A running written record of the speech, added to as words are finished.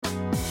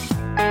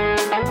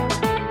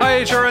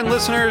HRN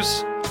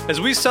listeners.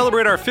 As we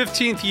celebrate our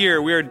 15th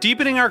year, we are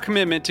deepening our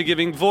commitment to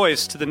giving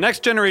voice to the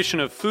next generation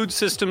of food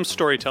systems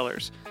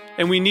storytellers,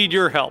 and we need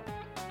your help.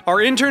 Our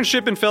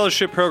internship and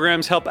fellowship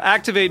programs help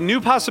activate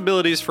new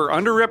possibilities for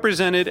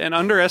underrepresented and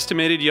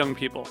underestimated young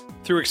people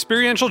through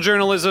experiential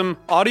journalism,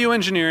 audio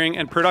engineering,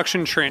 and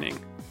production training.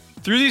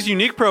 Through these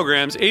unique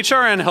programs,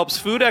 HRN helps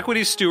food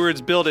equity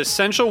stewards build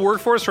essential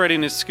workforce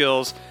readiness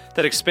skills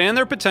that expand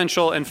their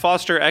potential and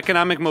foster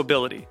economic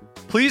mobility.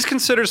 Please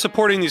consider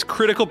supporting these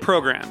critical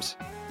programs.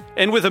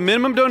 And with a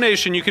minimum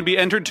donation, you can be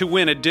entered to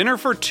win a dinner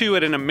for two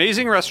at an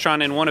amazing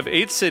restaurant in one of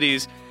 8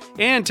 cities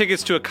and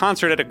tickets to a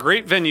concert at a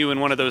great venue in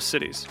one of those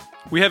cities.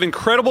 We have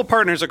incredible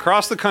partners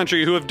across the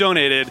country who have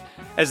donated,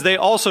 as they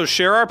also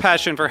share our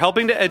passion for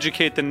helping to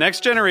educate the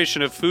next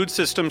generation of food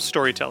systems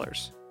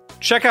storytellers.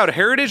 Check out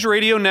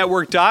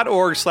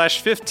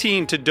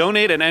heritageradionetwork.org/15 to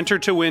donate and enter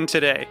to win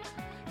today.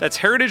 That's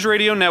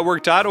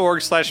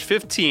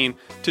heritageradionetwork.org/15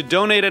 to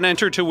donate and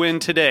enter to win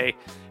today.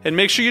 And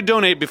make sure you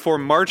donate before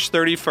March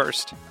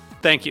 31st.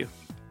 Thank you.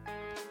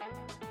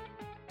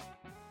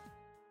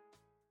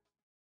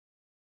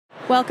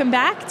 Welcome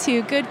back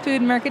to Good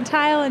Food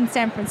Mercantile in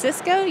San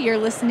Francisco. You're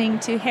listening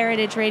to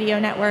Heritage Radio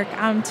Network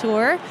on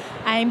tour.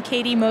 I'm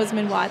Katie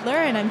Mosman-Wadler,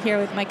 and I'm here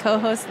with my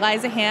co-host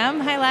Liza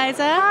Ham. Hi,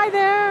 Liza. Hi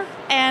there.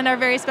 And our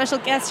very special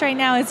guest right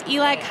now is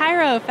Eli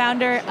Cairo,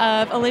 founder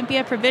of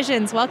Olympia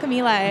Provisions. Welcome,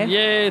 Eli.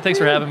 Yay, thanks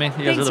for having me.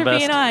 You guys are the best. Thanks for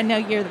being on. No,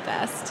 you're the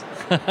best.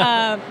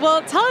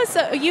 Well, tell us,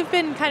 you've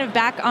been kind of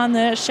back on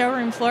the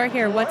showroom floor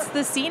here. What's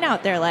the scene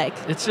out there like?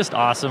 It's just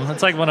awesome.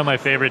 It's like one of my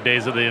favorite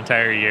days of the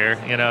entire year.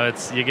 You know,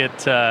 you get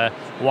to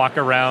walk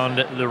around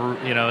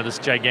this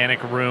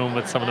gigantic room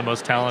with some of the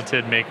most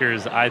talented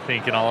makers, I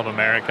think, in all of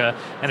America.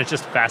 And it's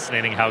just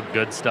fascinating how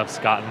good stuff's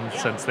gotten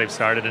since they've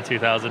started in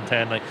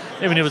 2010. Like,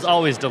 I mean, it was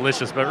always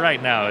delicious, but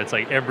right now it's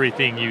like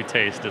everything you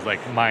taste is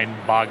like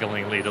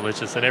mind-bogglingly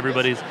delicious. And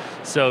everybody's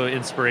so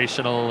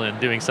inspirational and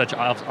doing such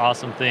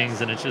awesome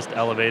things, and it's just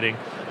elevating.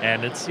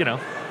 And it's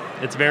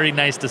very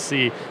nice to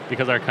see,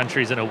 because our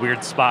country's in a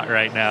weird spot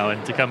right now,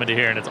 and to come into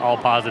here and it's all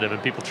positive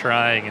and people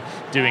trying and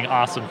doing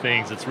awesome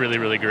things. It's really,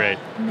 really great.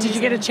 Did you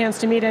get a chance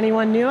to meet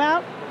anyone new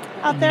out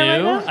there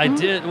right now? I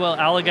did. Well,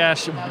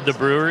 Allagash, the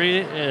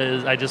brewery,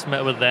 I just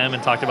met with them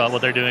and talked about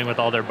what they're doing with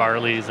all their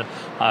barleys and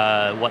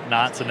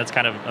whatnots, and it's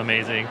kind of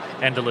amazing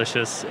and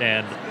delicious,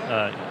 and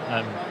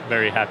I'm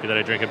very happy that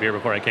I drank a beer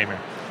before I came here.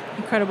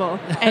 Incredible.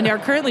 And you're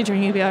currently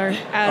drinking beer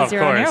as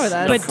you're on air with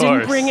us. But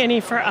didn't bring any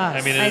for us.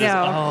 I mean, I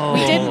know.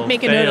 We did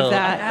make a note of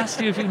that. I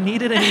asked you if you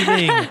needed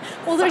anything.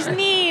 Well, there's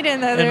need,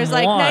 and there's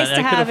like nice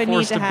to have and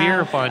need to have. I could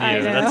have forced a beer upon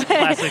you. That's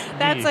classic me.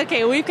 That's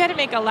okay. We've got to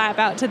make a lap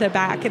out to the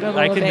back in a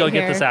little bit. I can go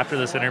here. get this after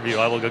this interview.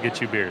 I will go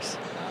get you beers.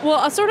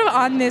 Well, sort of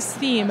on this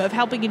theme of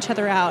helping each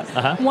other out,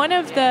 one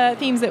of the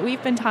themes that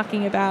we've been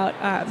talking about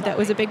that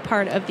was a big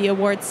part of the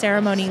awards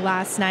ceremony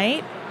last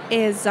night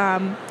is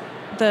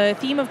the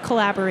theme of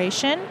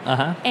collaboration.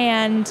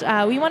 And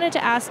we wanted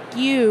to ask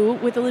you,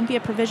 with Olympia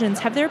Provisions,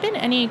 have there been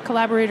any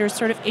collaborators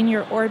sort of in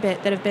your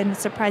orbit that have been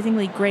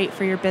surprisingly great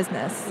for your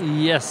business?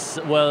 Yes.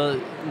 Well,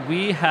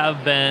 we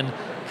have been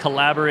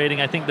collaborating.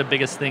 I think the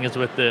biggest thing is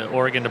with the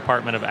Oregon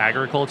Department of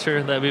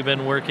Agriculture that we've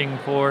been working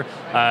for.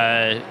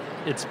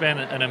 It's been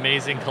an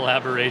amazing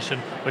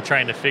collaboration with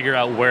trying to figure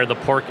out where the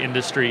pork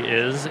industry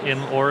is in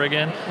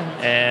Oregon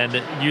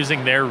and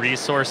using their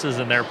resources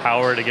and their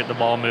power to get the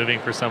ball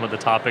moving for some of the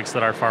topics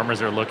that our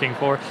farmers are looking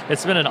for.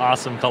 It's been an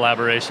awesome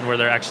collaboration where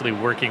they're actually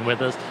working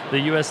with us.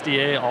 The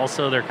USDA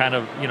also, they're kind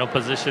of,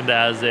 positioned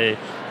as a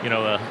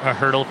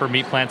hurdle for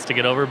meat plants to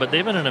get over, but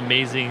they've been an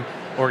amazing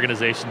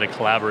organization to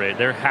collaborate.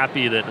 They're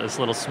happy that this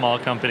little small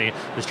company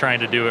is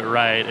trying to do it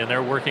right, and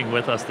they're working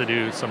with us to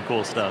do some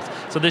cool stuff.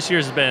 So this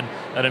year's been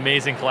an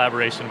amazing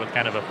collaboration with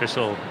kind of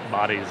official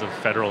bodies of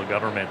federal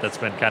government. That's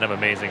been kind of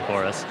amazing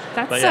for us.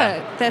 That's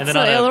a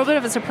little bit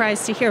of a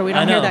surprise to hear. We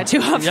don't hear that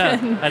too often. Yeah,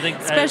 I think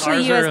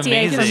especially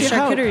USDA from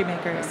charcuterie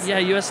makers.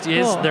 Yeah,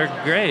 USDA's cool. They're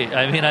great.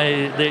 I mean,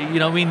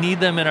 we need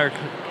them in our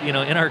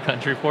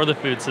country for the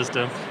food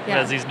system. Yeah.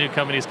 As these new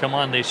companies come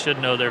on, they should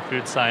know their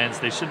food science.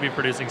 They should be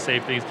producing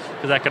safe things,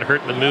 because that could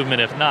hurt the movement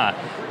if not.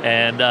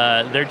 And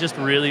they're just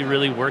really,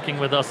 really working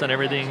with us on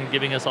everything,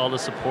 giving us all the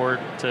support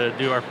to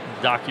do our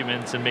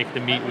documents and make the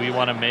meat we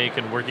want to make,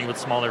 and working with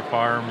smaller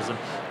farms and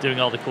doing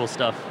all the cool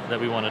stuff that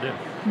we want to do.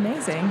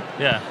 Amazing.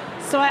 Yeah.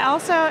 So I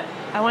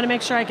want to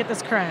make sure I get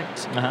this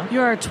correct.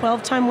 You're a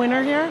 12-time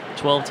winner here?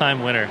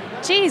 12-time winner.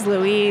 Jeez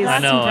Louise. I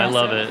know, impressive. I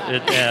love it.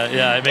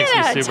 It makes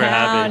me super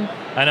happy.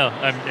 I know,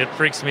 it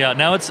freaks me out.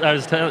 Now I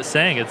was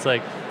saying, it's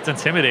like, it's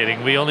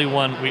intimidating. We only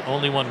won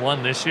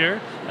one this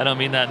year. I don't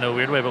mean that in a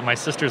weird way, but my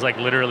sister's like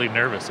literally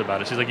nervous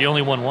about it. She's like, "You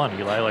only won one,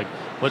 Eli. Like,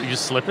 what? Are you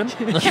slipping?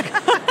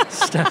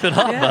 Step it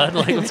up, bud.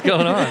 Like, what's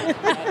going on?"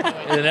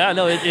 Yeah,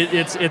 no,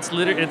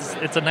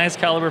 it's a nice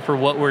caliber for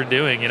what we're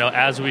doing.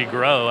 As we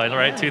grow.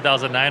 Right,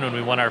 2009 when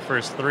we won our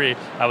first 3,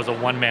 I was a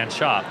one-man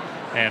shop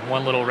and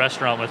one little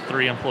restaurant with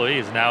 3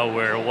 employees. Now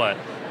we're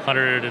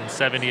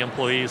 170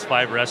 employees,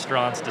 5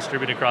 restaurants,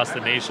 distributed across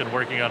the nation,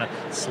 working on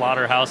a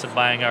slaughterhouse and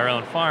buying our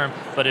own farm.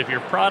 But if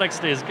your product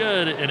stays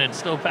good and it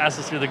still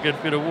passes through the Good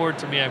Food Award,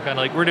 to me, I'm kind of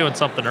like, we're doing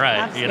something right,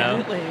 Absolutely. you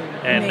know?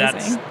 And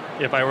Amazing.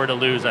 that's, if I were to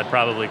lose, I'd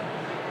probably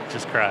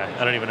just cry.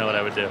 I don't even know what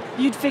I would do.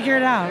 You'd figure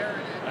it out.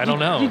 I don't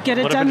know. You'd get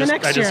it what done if the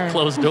next year. I just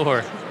closed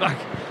door. Fuck.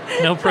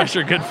 No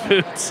pressure, Good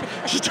Foods.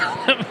 Just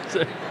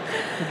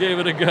gave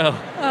it a go.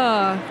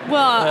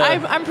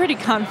 I'm pretty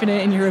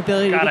confident in your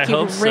ability God, to I keep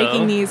hope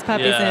raking so. these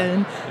puppies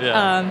in.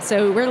 Yeah.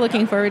 So we're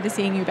looking forward to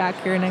seeing you back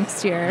here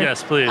next year.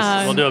 Yes, please.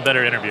 We'll do a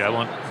better interview. I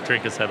won't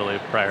drink as heavily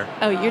prior.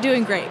 Oh, you're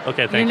doing great.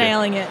 Okay, thank You're you.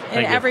 nailing it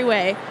in every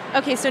way.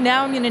 Okay, so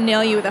now I'm going to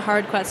nail you with a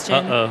hard question.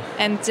 Uh-oh.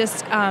 And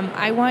just,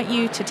 I want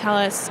you to tell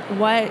us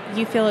what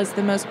you feel is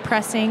the most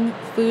pressing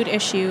food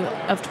issue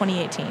of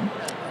 2018.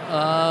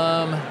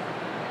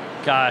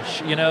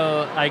 Gosh,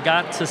 I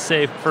got to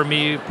say, for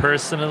me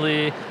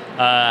personally,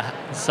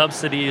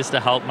 subsidies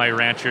to help my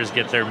ranchers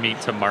get their meat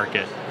to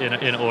market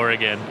in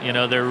Oregon.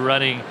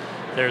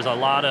 There's a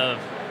lot of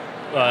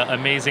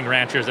amazing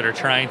ranchers that are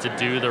trying to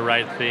do the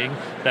right thing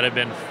that have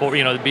been,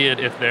 be it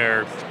if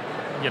they're,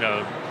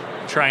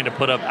 trying to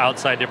put up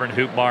outside different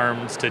hoop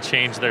barns to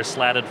change their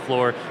slatted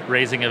floor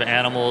raising of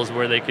animals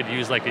where they could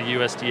use like a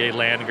USDA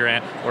land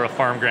grant or a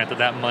farm grant,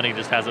 that money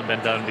just hasn't been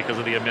done because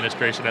of the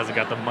administration hasn't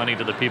got the money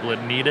to the people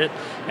that need it.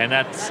 And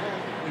that's,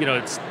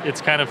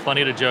 it's kind of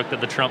funny to joke that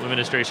the Trump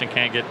administration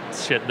can't get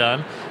shit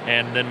done.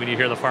 And then when you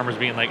hear the farmers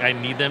being like, I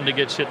need them to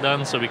get shit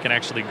done so we can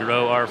actually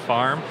grow our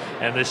farm.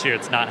 And this year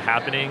it's not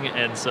happening.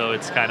 And so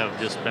it's kind of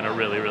just been a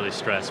really, really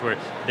stress where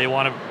they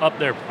want to up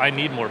their, I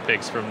need more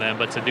pigs from them,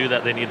 but to do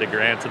that, they need the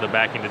grants and the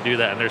backing to do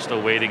that. And they're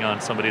still waiting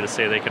on somebody to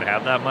say they can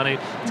have that money.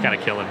 It's kind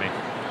of killing me.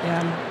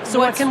 Yeah. So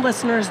what can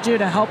listeners do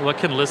to help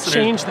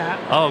change that?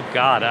 Oh,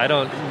 God, I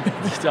don't...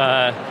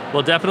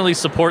 well, definitely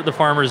support the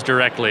farmers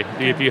directly.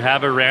 If you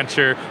have a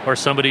rancher or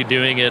somebody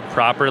doing it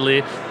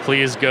properly,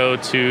 please go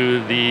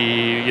to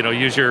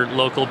use your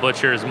local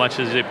butcher as much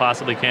as you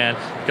possibly can,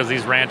 because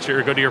these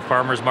ranchers, go to your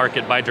farmers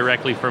market, buy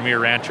directly from your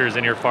ranchers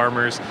and your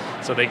farmers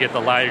so they get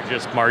the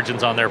largest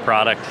margins on their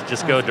product.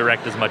 Just go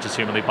direct as much as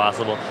humanly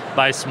possible.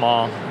 Buy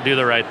small, do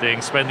the right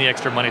thing, spend the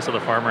extra money so the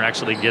farmer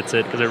actually gets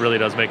it, because it really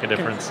does make a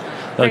difference.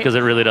 Because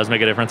it really does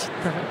make a difference.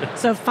 Perfect.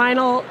 So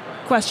final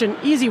question,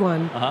 easy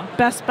one.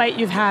 Best bite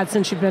you've had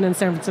since you've been in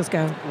San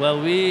Francisco? Well,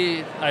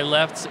 I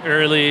left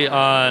early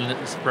on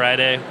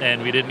Friday,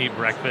 and we didn't eat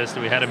breakfast.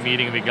 We had a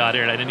meeting, and we got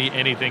here, and I didn't eat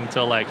anything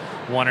till like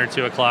 1 or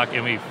 2 o'clock,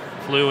 and we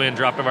flew in,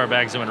 dropped off our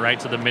bags, and went right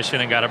to the Mission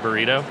and got a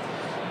burrito.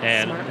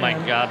 And my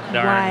God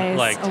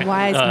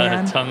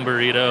darn, tongue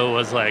burrito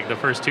was like, the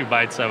first 2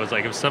 bites, I was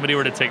like, if somebody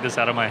were to take this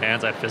out of my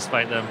hands, I'd fist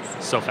fight them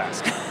so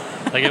fast.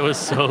 Like, it was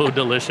so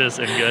delicious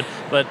and good.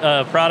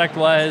 But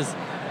product-wise,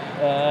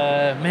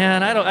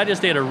 I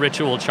just ate a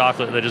Ritual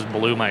chocolate that just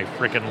blew my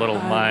freaking little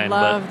mind.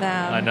 I love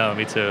them. I know,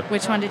 me too.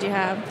 Which one did you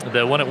have?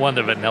 The one that won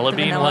the vanilla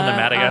bean one, the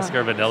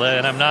Madagascar vanilla.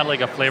 And I'm not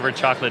like a flavored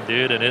chocolate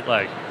dude, and it it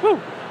was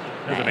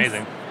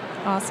amazing.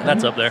 Awesome.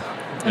 That's up there.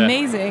 Yeah.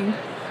 Amazing.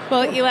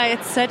 Well, Eli,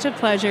 it's such a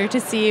pleasure to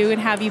see you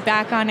and have you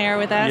back on air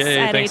with us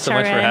at thanks HRN. So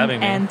much for having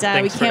me. And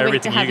thanks we can't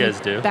wait to have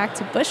you back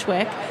to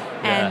Bushwick.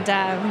 Yeah.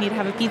 And we need to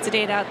have a pizza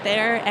date out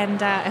there.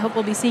 And I hope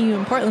we'll be seeing you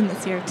in Portland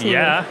this year, too.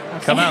 Yeah,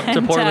 come out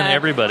to Portland,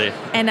 everybody.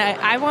 And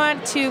I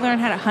want to learn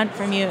how to hunt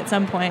from you at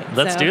some point.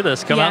 Let's do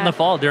this. Come out in the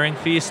fall. During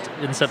Feast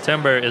in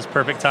September is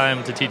perfect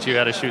time to teach you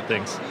how to shoot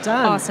things.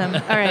 Done. Awesome.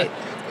 All right.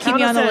 Keep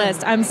me on the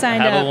list. I'm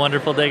signed up. Have a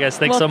wonderful day, guys.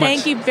 Thanks so much.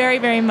 Thank you very,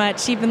 very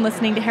much. You've been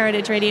listening to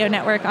Heritage Radio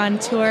Network on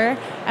tour.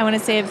 I want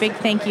to say a big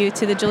thank you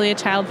to the Julia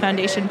Child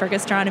Foundation for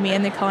Gastronomy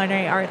and the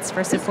Culinary Arts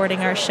for supporting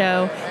our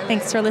show.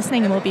 Thanks for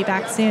listening, and we'll be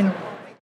back soon.